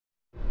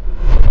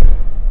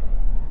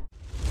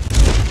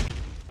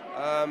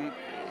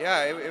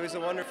Yeah, it was a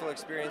wonderful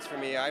experience for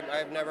me.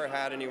 I've never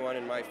had anyone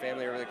in my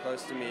family really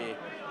close to me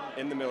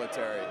in the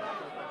military.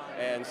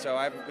 And so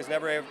I was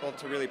never able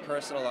to really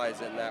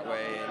personalize it in that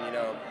way. And,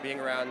 being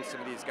around some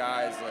of these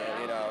guys,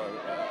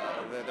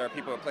 there are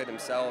people who play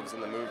themselves in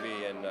the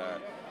movie and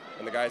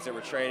the guys that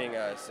were training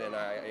us. And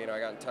I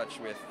got in touch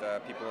with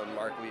people in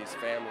Mark Lee's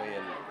family.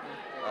 And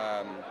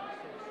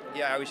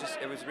yeah,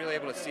 it was really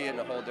able to see it in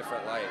a whole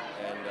different light.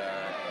 And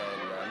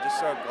I'm just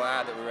so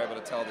glad that we were able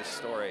to tell this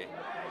story.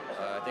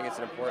 I think it's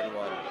an important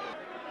one.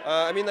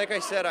 I mean, like I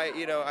said,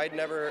 I'd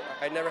never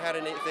had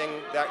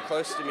anything that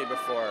close to me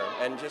before,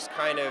 and just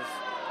kind of,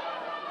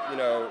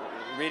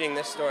 reading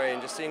this story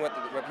and just seeing what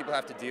people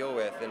have to deal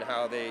with and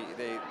how they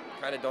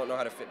kind of don't know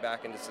how to fit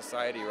back into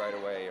society right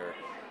away, or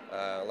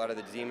a lot of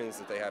the demons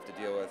that they have to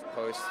deal with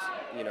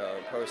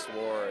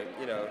post-war.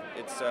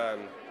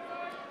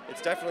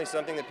 It's definitely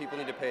something that people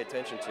need to pay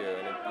attention to,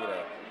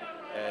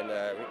 and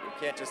we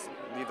can't just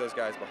leave those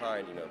guys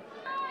behind.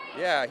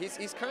 Yeah,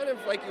 he's kind of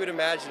like you would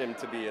imagine him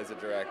to be as a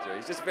director.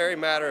 He's just very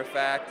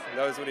matter-of-fact,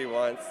 knows what he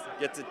wants,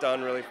 gets it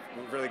done really,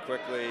 really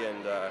quickly,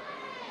 and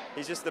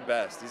he's just the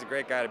best. He's a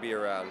great guy to be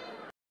around.